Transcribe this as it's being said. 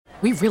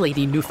We really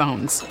need new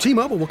phones.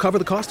 T-Mobile will cover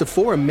the cost of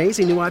 4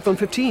 amazing new iPhone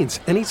 15s,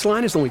 and each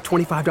line is only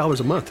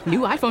 $25 a month. New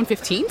iPhone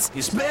 15s?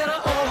 It's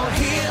better over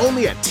here.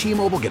 Only at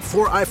T-Mobile, get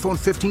 4 iPhone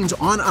 15s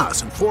on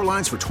us and 4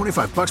 lines for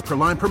 $25 per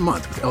line per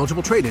month with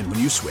eligible trade-in when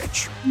you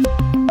switch.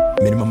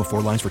 Minimum of 4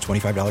 lines for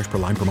 $25 per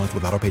line per month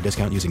with autopay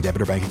discount using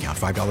debit or bank account.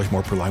 $5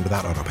 more per line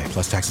without autopay,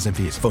 plus taxes and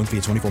fees. Phone fee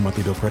at 24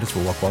 monthly bill credits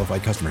for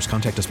well-qualified customers.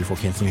 Contact us before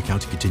canceling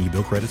account to continue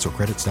bill credits or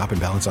credit stop and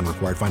balance on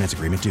required finance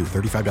agreement due.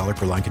 $35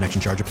 per line connection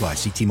charge applies.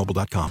 See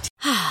T-Mobile.com.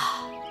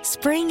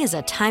 Spring is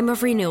a time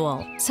of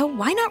renewal, so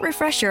why not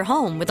refresh your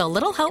home with a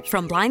little help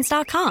from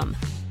Blinds.com?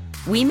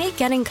 We make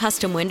getting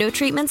custom window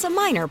treatments a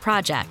minor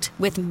project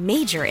with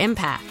major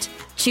impact.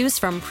 Choose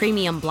from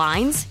premium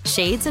blinds,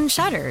 shades, and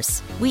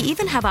shutters. We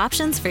even have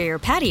options for your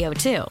patio,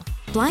 too.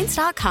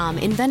 Blinds.com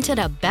invented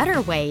a better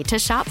way to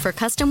shop for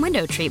custom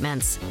window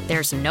treatments.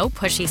 There's no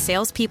pushy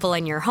salespeople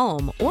in your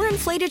home or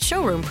inflated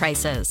showroom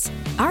prices.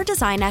 Our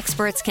design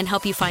experts can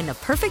help you find the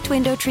perfect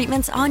window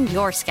treatments on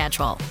your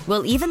schedule.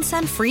 We'll even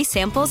send free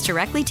samples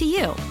directly to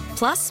you.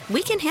 Plus,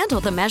 we can handle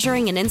the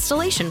measuring and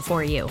installation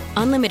for you.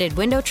 Unlimited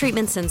window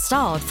treatments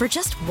installed for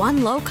just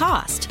one low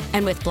cost.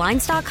 And with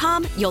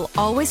Blinds.com, you'll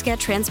always get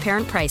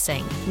transparent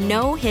pricing.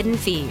 No hidden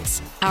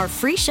fees. Our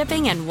free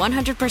shipping and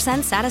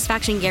 100%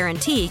 satisfaction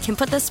guarantee can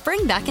put the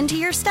spring back into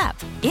your step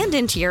and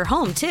into your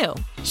home, too.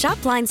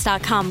 Shop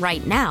Blinds.com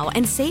right now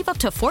and save up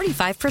to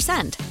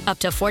 45%. Up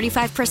to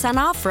 45%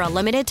 off for a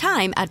limited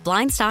time at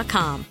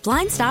Blinds.com.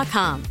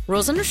 Blinds.com.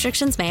 Rules and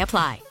restrictions may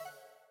apply.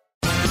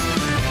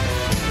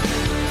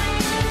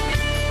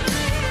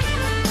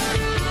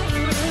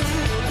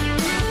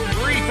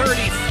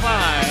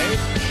 35,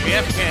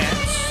 Jeff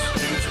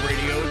Katz, News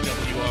Radio,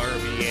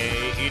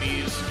 WRVA. It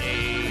is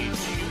a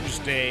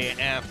Tuesday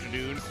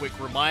afternoon. Quick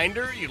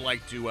reminder, you'd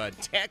like to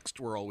text.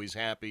 We're always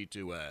happy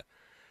to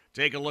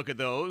take a look at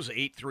those.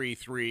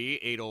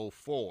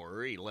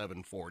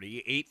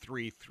 833-804-1140.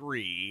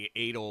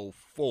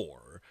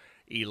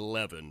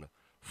 833-804-1140.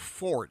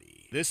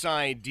 This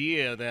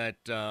idea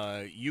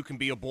that you can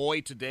be a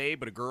boy today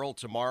but a girl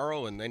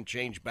tomorrow and then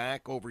change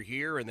back over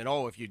here and then,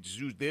 if you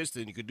do this,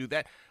 then you could do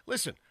that.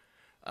 Listen,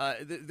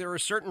 there are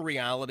certain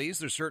realities,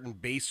 there's certain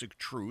basic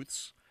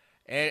truths,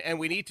 and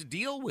we need to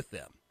deal with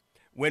them.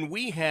 When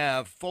we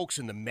have folks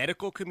in the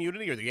medical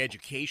community or the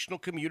educational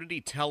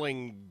community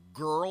telling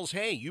girls,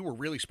 hey, you were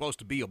really supposed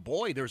to be a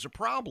boy, there's a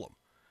problem.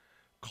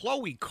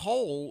 Chloe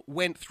Cole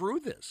went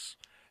through this.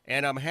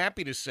 And I'm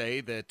happy to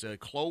say that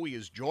Chloe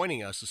is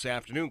joining us this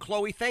afternoon.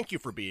 Chloe, thank you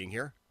for being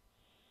here.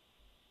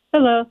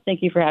 Hello.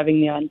 Thank you for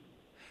having me on.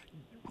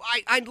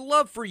 I'd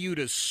love for you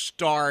to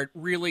start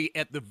really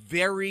at the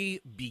very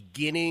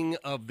beginning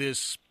of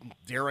this,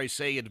 dare I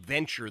say,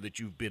 adventure that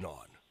you've been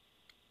on.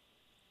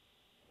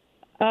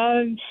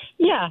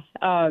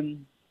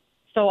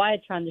 So I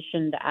had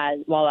transitioned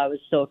while I was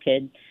still a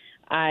kid.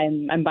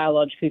 I'm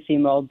biologically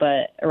female,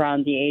 but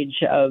around the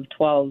age of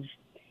 12,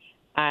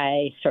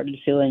 I started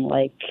feeling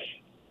like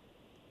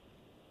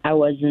I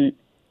wasn't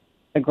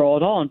a girl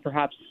at all, and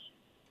perhaps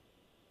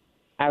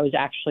I was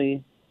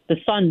actually the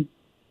son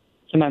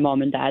to my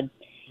mom and dad.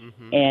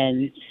 Mm-hmm.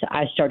 And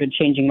I started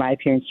changing my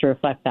appearance to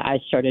reflect that. I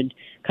started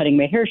cutting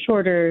my hair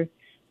shorter,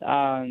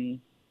 wearing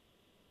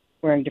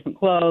different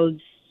clothes,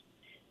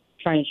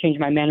 trying to change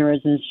my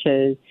mannerisms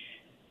to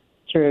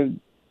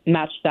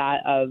match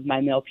that of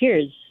my male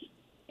peers.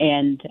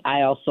 And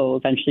I also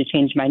eventually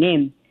changed my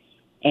name.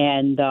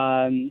 And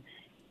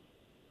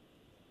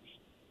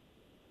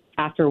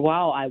after a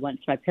while, I went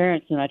to my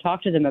parents and I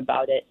talked to them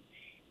about it,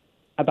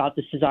 about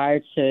this desire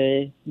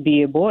to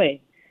be a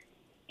boy.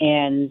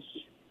 And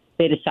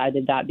they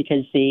decided that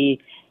because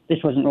this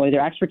wasn't really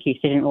their expertise,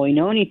 they didn't really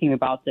know anything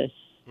about this,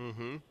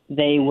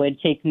 they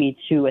would take me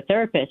to a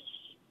therapist.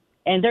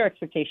 And their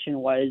expectation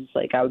was,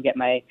 like, they would get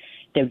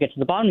to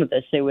the bottom of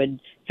this. They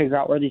would figure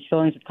out where these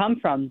feelings would come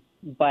from.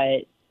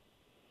 But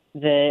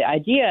the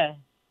idea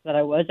that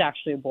I was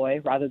actually a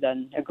boy rather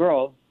than a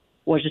girl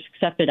was just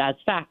accepted as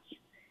fact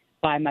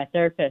by my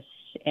therapist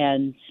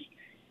and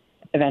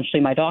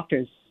eventually my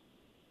doctors.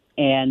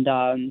 And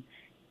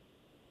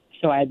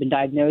so I had been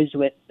diagnosed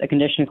with a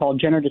condition called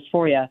gender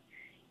dysphoria.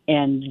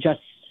 And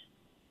just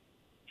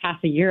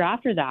half a year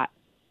after that,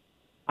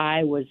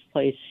 I was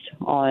placed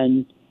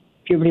on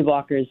puberty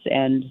blockers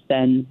and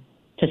then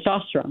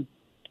testosterone.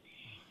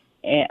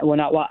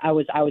 And I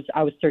was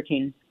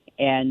 13,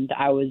 and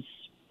I was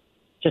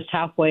just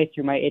halfway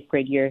through my 8th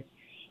grade year.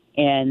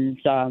 And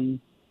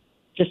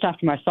just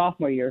after my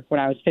sophomore year, when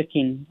I was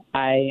 15,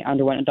 I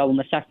underwent a double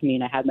mastectomy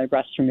and I had my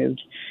breasts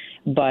removed.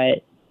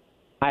 But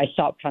I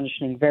stopped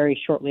transitioning very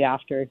shortly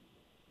after.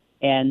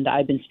 And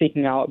I've been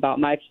speaking out about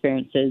my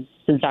experiences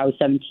since I was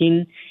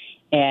 17.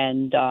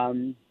 And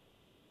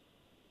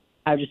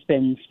I've just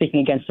been speaking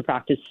against the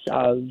practice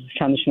of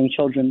transitioning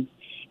children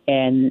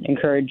and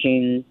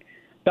encouraging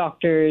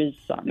doctors,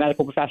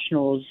 medical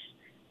professionals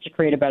to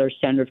create a better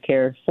standard of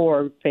care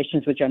for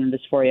patients with gender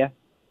dysphoria.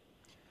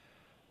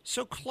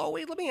 So,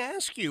 Chloe, let me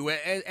ask you,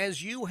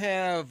 as you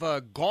have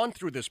gone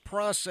through this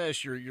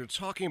process, you're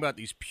talking about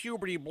these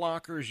puberty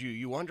blockers,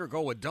 you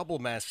undergo a double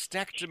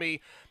mastectomy.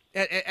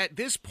 At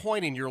this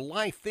point in your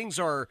life, things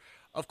are,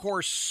 of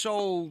course,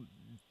 so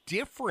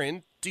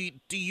different. Do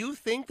you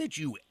think that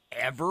you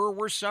ever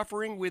were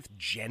suffering with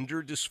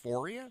gender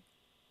dysphoria?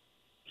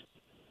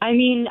 I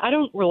mean, I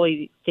don't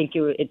really think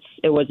it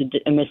was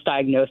a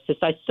misdiagnosis.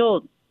 I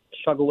still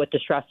struggle with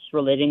distress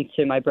relating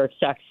to my birth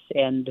sex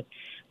and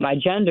my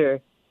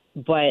gender,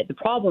 but the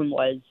problem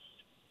was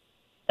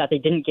that they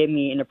didn't give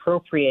me an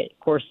appropriate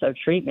course of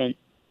treatment.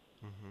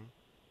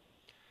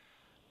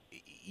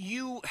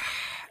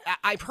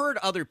 I've heard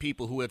other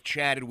people who have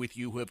chatted with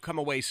you who have come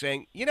away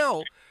saying,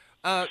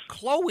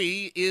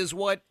 Chloe is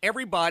what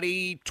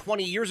everybody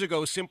 20 years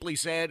ago simply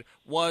said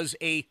was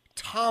a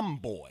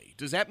tomboy.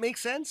 Does that make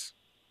sense?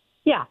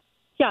 Yeah,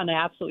 and I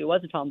absolutely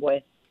was a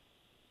tomboy,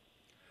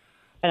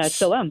 and I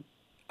still am.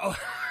 Oh,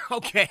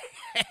 okay.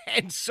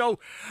 And so,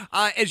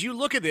 as you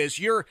look at this,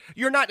 you're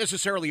not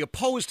necessarily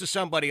opposed to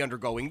somebody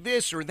undergoing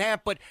this or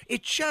that, but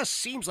it just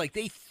seems like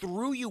they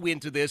threw you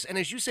into this. And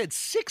as you said,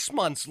 6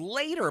 months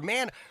later,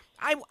 man,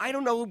 I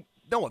don't know.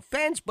 No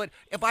offense, but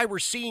if I were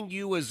seeing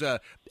you as a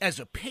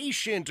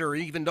patient or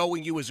even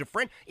knowing you as a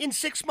friend, in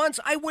 6 months,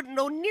 I wouldn't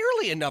know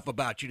nearly enough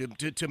about you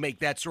to make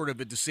that sort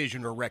of a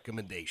decision or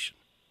recommendation.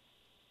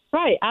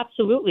 Right,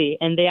 absolutely.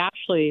 And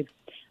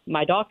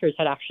my doctors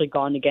had actually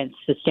gone against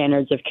the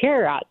standards of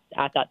care at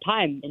that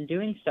time in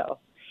doing so.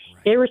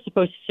 Right. They were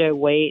supposed to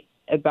wait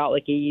about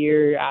like a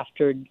year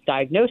after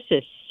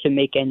diagnosis to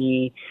make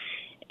any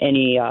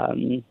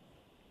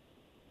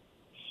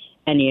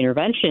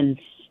interventions.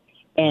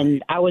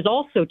 And I was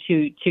also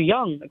too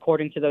young,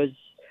 according to those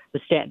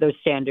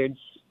standards.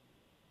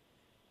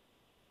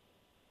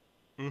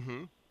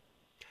 Mm-hmm.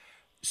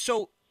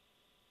 So,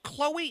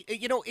 Chloe,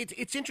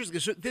 it's interesting.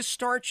 So this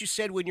starts, you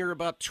said, when you're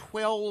about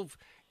 12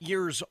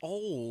 years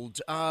old.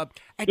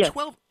 Yes.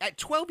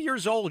 12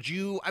 years old,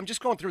 I'm just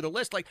going through the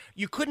list. Like,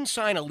 you couldn't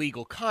sign a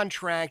legal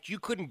contract. You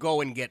couldn't go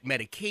and get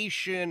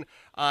medication.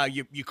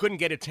 You couldn't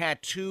get a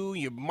tattoo.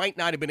 You might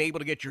not have been able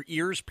to get your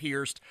ears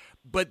pierced.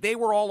 But they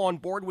were all on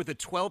board with a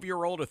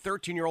 12-year-old, a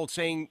 13-year-old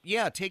saying,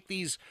 yeah, take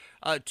these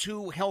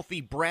 2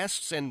 healthy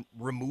breasts and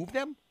remove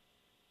them?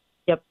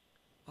 Yep.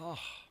 Oh.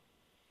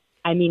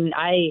 I mean,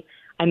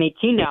 I'm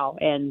 18 now,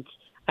 and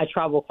I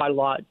travel quite a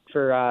lot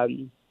for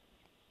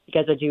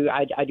because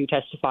I do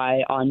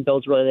testify on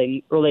bills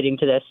relating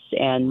to this,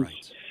 and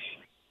right.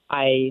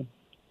 I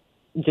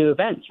do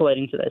events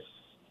relating to this.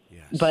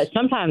 Yes. But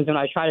sometimes when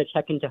I try to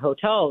check into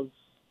hotels,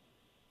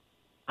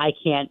 I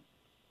can't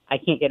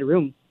get a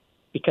room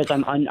because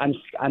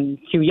I'm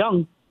too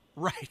young.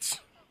 Right.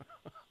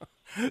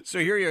 So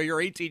here you are,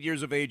 you're 18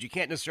 years of age. You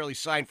can't necessarily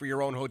sign for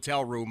your own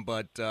hotel room,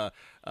 but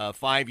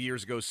 5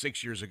 years ago,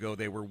 6 years ago,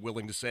 they were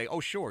willing to say, oh,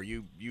 sure,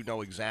 you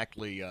know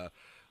exactly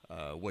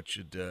what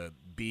should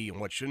be and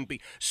what shouldn't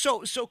be.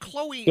 So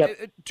Chloe,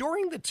 yep.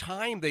 During the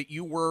time that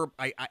you were,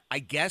 I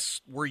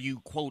guess, were you,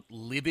 quote,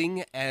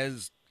 living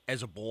as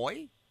a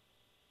boy?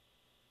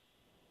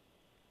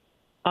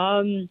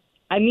 I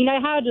mean,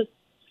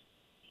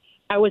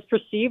 I was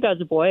perceived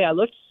as a boy.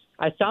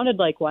 I sounded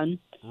like one.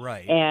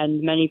 Right.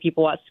 And many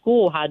people at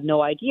school had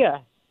no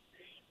idea.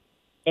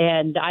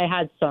 And I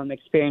had some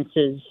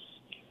experiences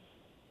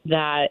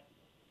that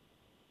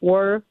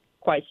were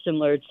quite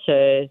similar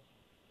to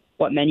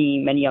what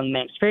many young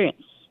men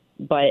experience.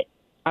 But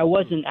I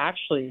wasn't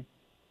actually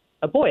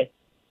a boy.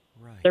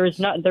 Right. There was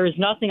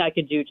nothing I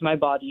could do to my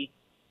body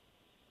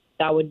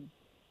that would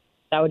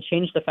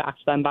change the fact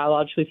that I'm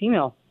biologically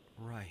female.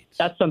 Right.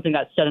 That's something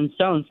that's set in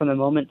stone from the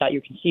moment that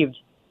you're conceived.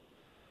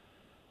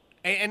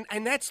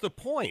 And that's the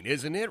point,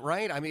 isn't it,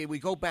 right? I mean, we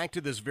go back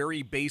to this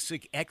very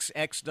basic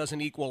XX doesn't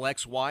equal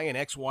XY and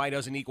XY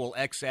doesn't equal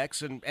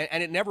XX,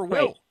 and it never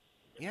will. Right.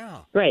 Yeah.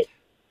 Right.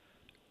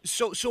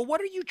 So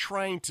what are you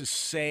trying to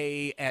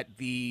say at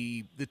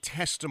the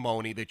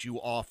testimony that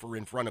you offer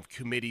in front of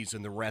committees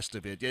and the rest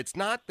of it? It's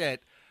not that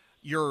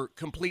you're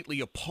completely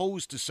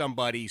opposed to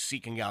somebody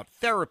seeking out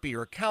therapy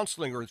or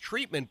counseling or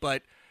treatment,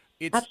 but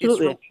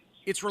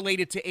it's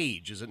related to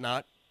age, is it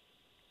not?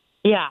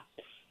 Yeah.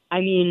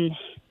 I mean,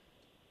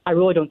 I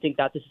really don't think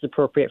that this is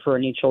appropriate for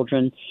any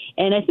children.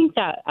 And I think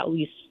that at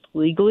least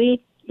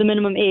legally, the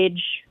minimum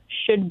age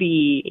should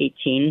be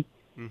 18.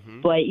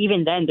 Mm-hmm. But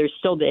even then, there's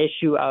still the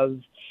issue of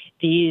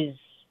the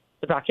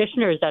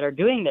practitioners that are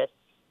doing this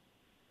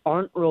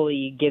aren't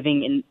really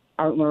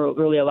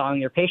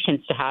allowing their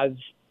patients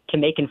to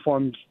make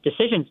informed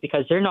decisions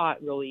because they're not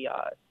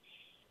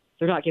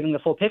giving the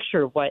full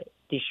picture of what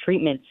these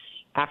treatments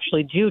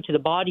actually do to the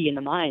body and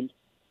the mind.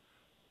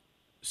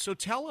 So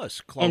tell us,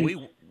 Chloe.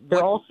 And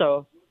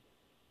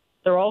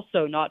they're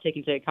also not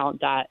taking into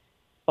account that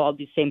all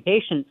these same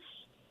patients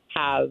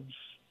have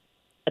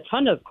a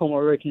ton of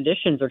comorbid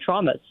conditions or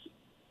traumas,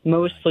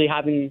 mostly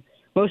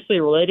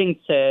relating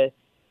to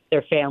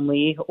their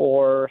family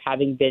or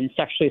having been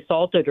sexually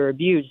assaulted or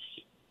abused.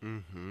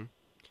 Mm-hmm.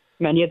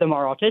 Many of them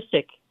are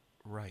autistic.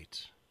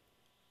 Right.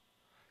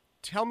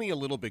 tell me a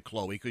little bit,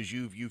 Chloe, because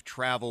you've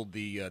traveled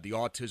the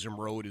autism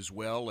road as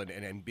well,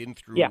 and been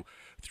through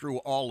through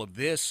all of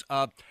this.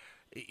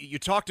 You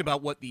talked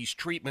about what these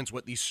treatments,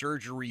 what these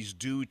surgeries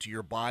do to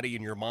your body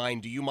and your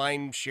mind. Do you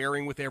mind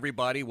sharing with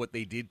everybody what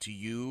they did to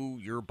you,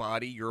 your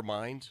body, your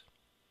mind?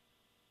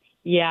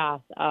 Yeah.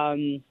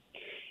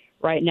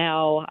 Right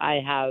now, I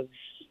have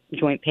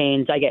joint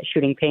pains. I get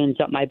shooting pains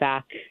up my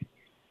back.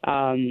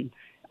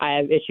 I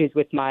have issues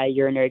with my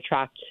urinary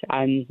tract.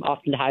 I'm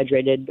often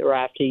dehydrated, or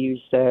I have to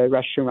use the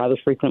restroom rather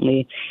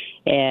frequently.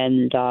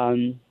 And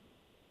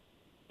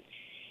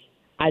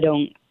I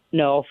don't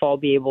know if I'll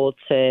be able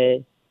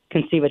to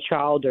conceive a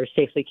child or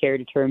safely carry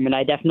to term, and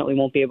I definitely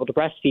won't be able to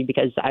breastfeed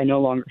because I no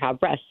longer have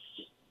breasts.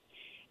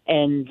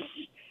 And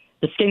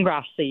the skin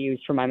grafts they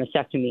used for my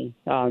mastectomy,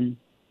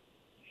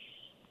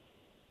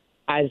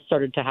 I've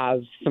started to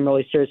have some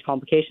really serious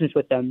complications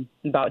with them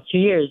about 2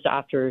 years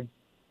after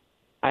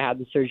I had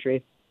the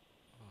surgery.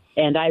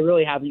 And I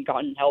really haven't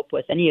gotten help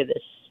with any of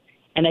this.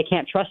 And I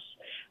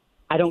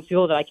don't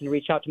feel that I can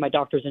reach out to my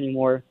doctors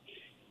anymore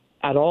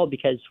at all,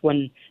 because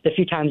when the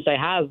few times I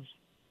have,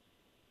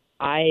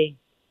 I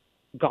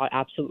got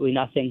absolutely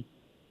nothing.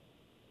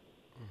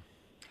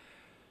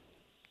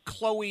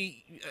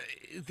 Chloe,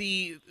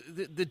 the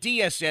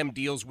DSM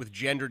deals with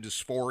gender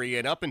dysphoria,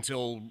 and up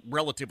until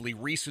relatively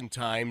recent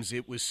times,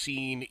 it was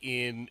seen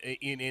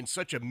in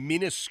such a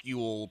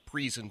minuscule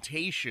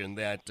presentation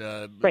that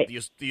right.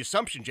 the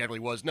assumption generally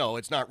was, no,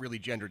 it's not really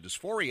gender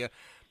dysphoria.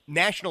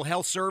 National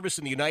Health Service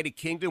in the United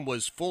Kingdom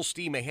was full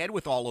steam ahead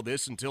with all of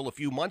this until a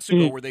few months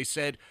ago, where they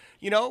said,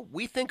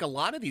 we think a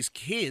lot of these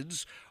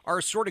kids are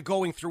sort of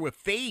going through a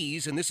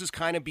phase, and this has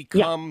kind of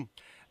become...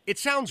 It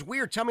sounds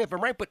weird, tell me if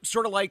I'm right, but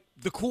sort of like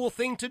the cool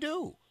thing to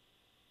do.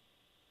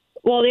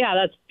 Well,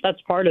 yeah,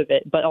 that's part of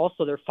it. But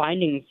also their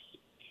findings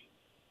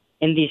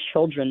in these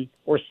children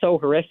were so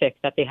horrific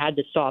that they had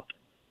to stop.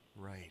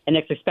 Right. And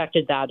it's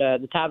expected that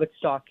the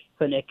Tavistock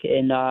Clinic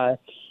in the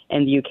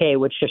UK,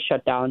 which just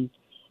shut down,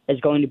 is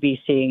going to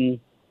be seeing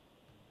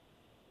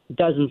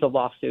dozens of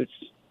lawsuits.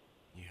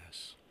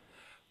 Yes.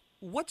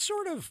 What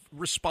sort of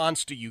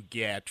response do you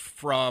get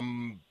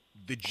from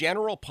the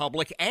general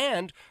public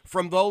and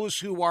from those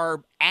who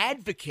are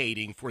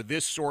advocating for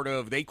this sort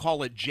of, they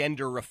call it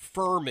gender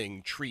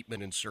affirming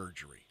treatment and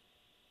surgery?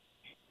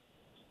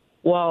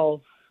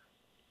 Well,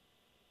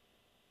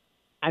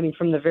 I mean,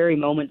 from the very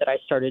moment that I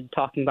started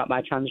talking about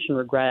my transition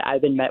regret,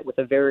 I've been met with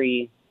a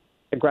very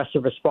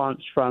aggressive response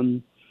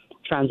from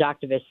trans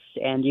activists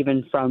and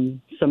even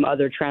from some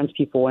other trans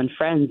people and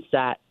friends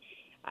that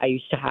I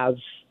used to have.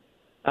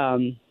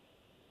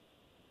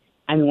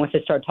 Once I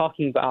started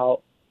talking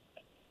about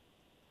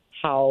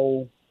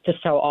how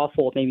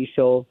awful it made me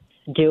feel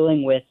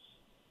dealing with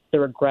the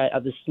regret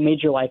of this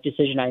major life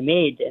decision I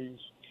made and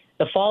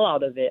the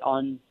fallout of it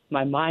on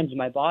my mind and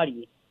my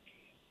body.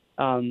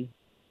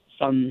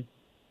 Some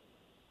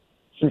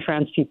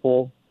trans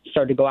people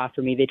started to go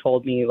after me. They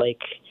told me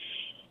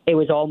it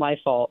was all my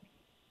fault,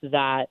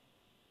 that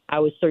I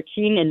was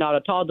 13 and not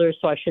a toddler,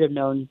 so I should have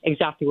known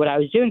exactly what I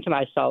was doing to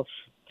myself.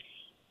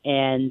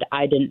 And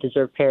I didn't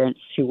deserve parents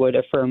who would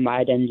affirm my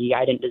identity.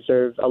 I didn't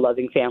deserve a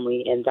loving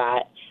family, and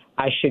that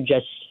I should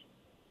just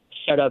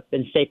shut up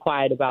and stay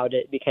quiet about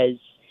it, because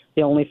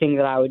the only thing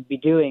that I would be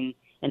doing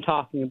and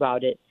talking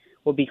about it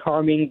would be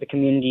harming the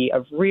community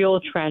of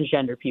real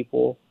transgender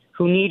people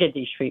who needed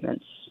these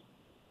treatments.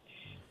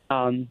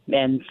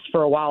 And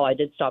for a while, I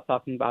did stop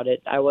talking about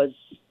it. I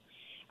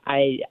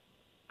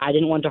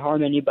didn't want to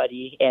harm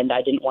anybody, and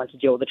I didn't want to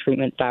deal with the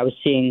treatment that I was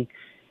seeing.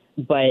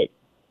 But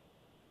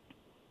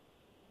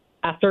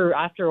after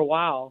a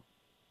while,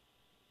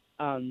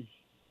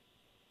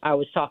 I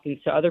was talking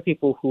to other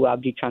people who have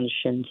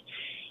detransitioned,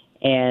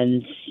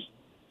 and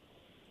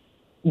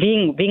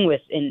being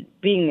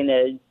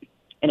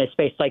in a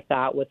space like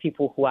that with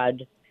people who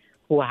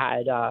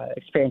had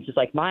experiences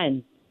like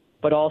mine,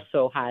 but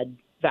also had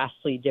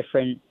vastly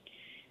different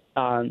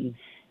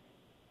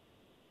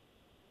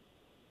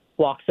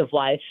walks of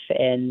life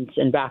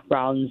and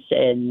backgrounds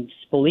and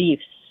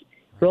beliefs,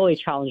 really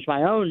challenged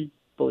my own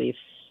beliefs.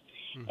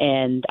 Mm-hmm.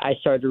 And I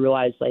started to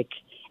realize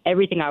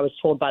everything I was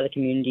told by the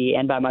community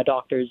and by my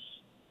doctors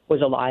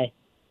was a lie.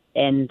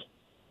 And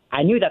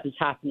I knew that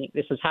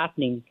this was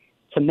happening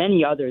to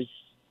many others.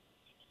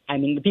 I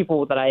mean, the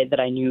people that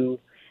I knew,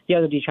 the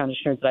other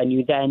detransitioners that I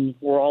knew then,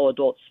 were all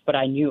adults, but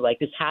I knew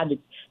this has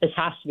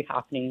to be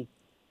happening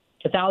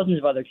to thousands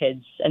of other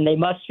kids, and they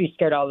must be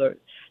scared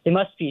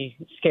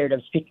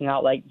of speaking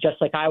out, just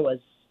like I was,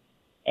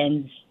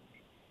 and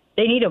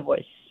they need a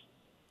voice.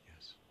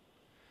 Yes.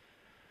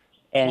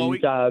 And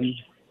Chloe,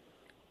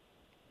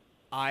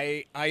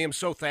 I am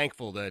so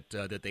thankful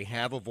that they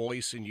have a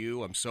voice in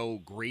you. I'm so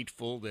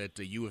grateful that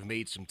you have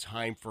made some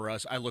time for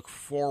us. I look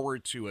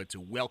forward to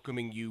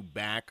welcoming you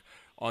back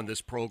on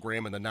this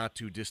program in the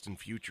not-too-distant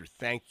future.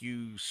 Thank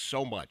you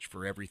so much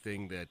for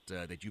everything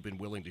that you've been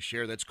willing to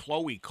share. That's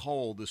Chloe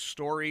Cole. The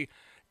story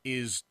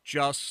is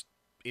just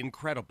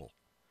incredible.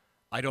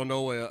 I don't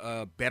know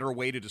a better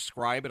way to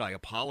describe it. I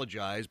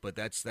apologize, but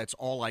that's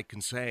all I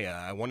can say.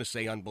 I want to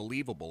say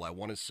unbelievable. I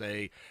want to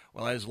say,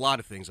 well, there's a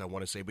lot of things I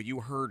want to say, but you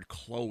heard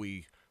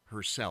Chloe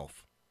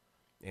herself.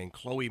 And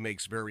Chloe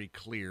makes very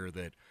clear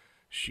that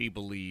she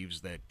believes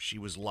that she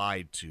was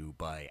lied to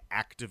by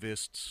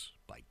activists,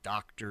 by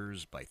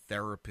doctors, by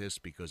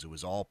therapists, because it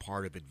was all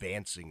part of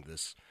advancing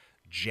this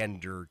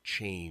gender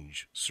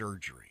change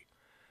surgery.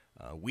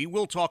 We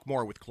will talk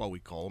more with Chloe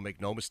Cole.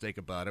 Make no mistake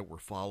about it. We're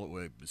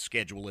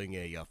scheduling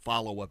a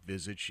follow-up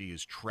visit. She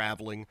is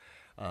traveling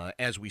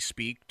as we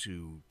speak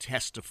to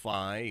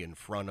testify in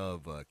front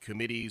of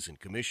committees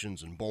and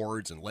commissions and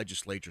boards and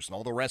legislatures and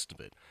all the rest of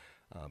it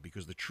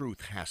because the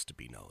truth has to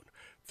be known.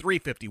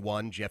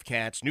 3:51, Jeff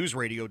Katz, News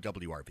Radio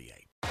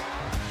WRVA.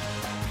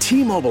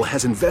 T-Mobile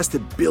has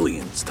invested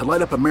billions to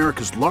light up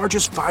America's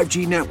largest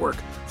 5G network,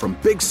 from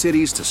big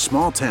cities to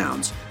small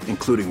towns,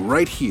 including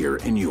right here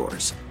in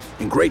yours.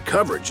 And great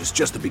coverage is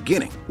just the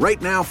beginning.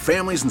 Right now,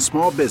 families and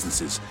small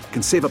businesses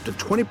can save up to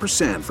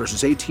 20%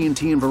 versus AT&T and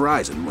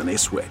Verizon when they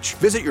switch.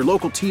 Visit your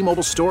local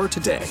T-Mobile store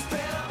today.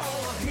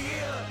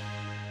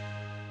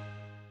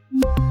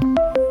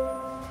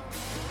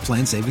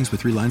 Plan savings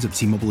with 3 lines of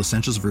T-Mobile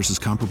Essentials versus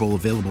comparable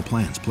available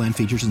plans. Plan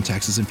features and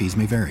taxes and fees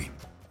may vary.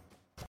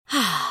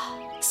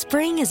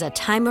 Spring is a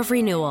time of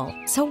renewal,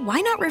 so why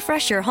not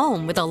refresh your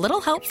home with a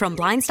little help from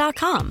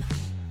Blinds.com?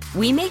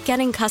 We make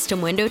getting custom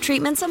window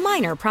treatments a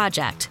minor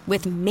project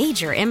with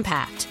major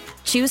impact.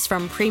 Choose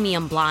from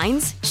premium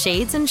blinds,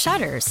 shades, and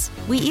shutters.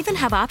 We even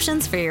have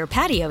options for your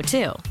patio,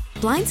 too.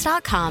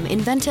 Blinds.com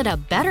invented a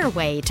better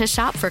way to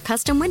shop for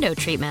custom window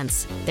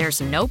treatments. There's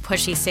no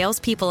pushy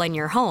salespeople in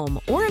your home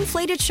or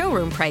inflated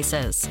showroom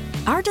prices.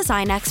 Our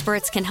design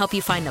experts can help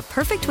you find the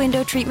perfect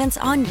window treatments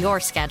on your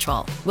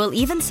schedule. We'll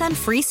even send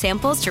free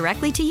samples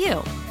directly to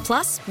you.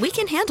 Plus, we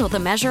can handle the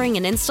measuring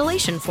and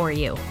installation for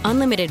you.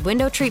 Unlimited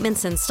window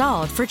treatments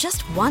installed for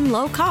just one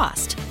low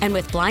cost. And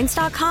with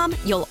Blinds.com,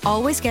 you'll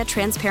always get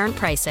transparent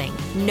pricing.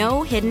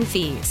 No hidden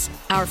fees.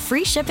 Our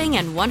free shipping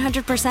and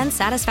 100%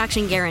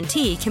 satisfaction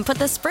guarantee can put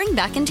the spring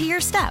back into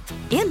your step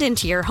and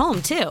into your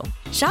home, too.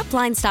 Shop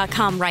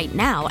Blinds.com right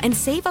now and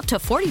save up to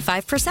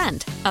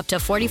 45%. Up to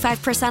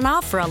 45%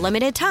 off for a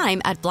limited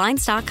time at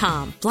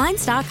Blinds.com.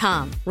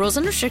 Blinds.com. Rules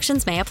and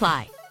restrictions may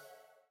apply.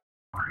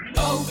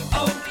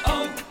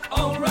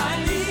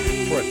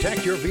 O'Reilly.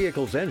 Protect your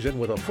vehicle's engine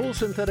with a full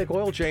synthetic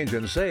oil change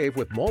and save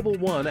with Mobil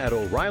 1 at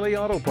O'Reilly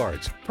Auto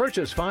Parts.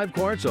 Purchase 5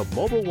 quarts of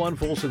Mobil 1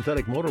 full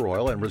synthetic motor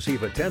oil and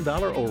receive a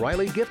 $10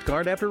 O'Reilly gift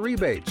card after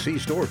rebate. See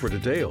store for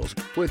details.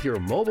 With your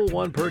Mobil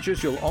 1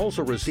 purchase, you'll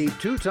also receive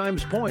 2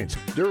 times points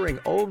during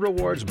O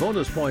Rewards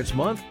Bonus Points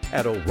Month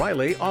at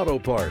O'Reilly Auto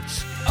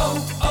Parts.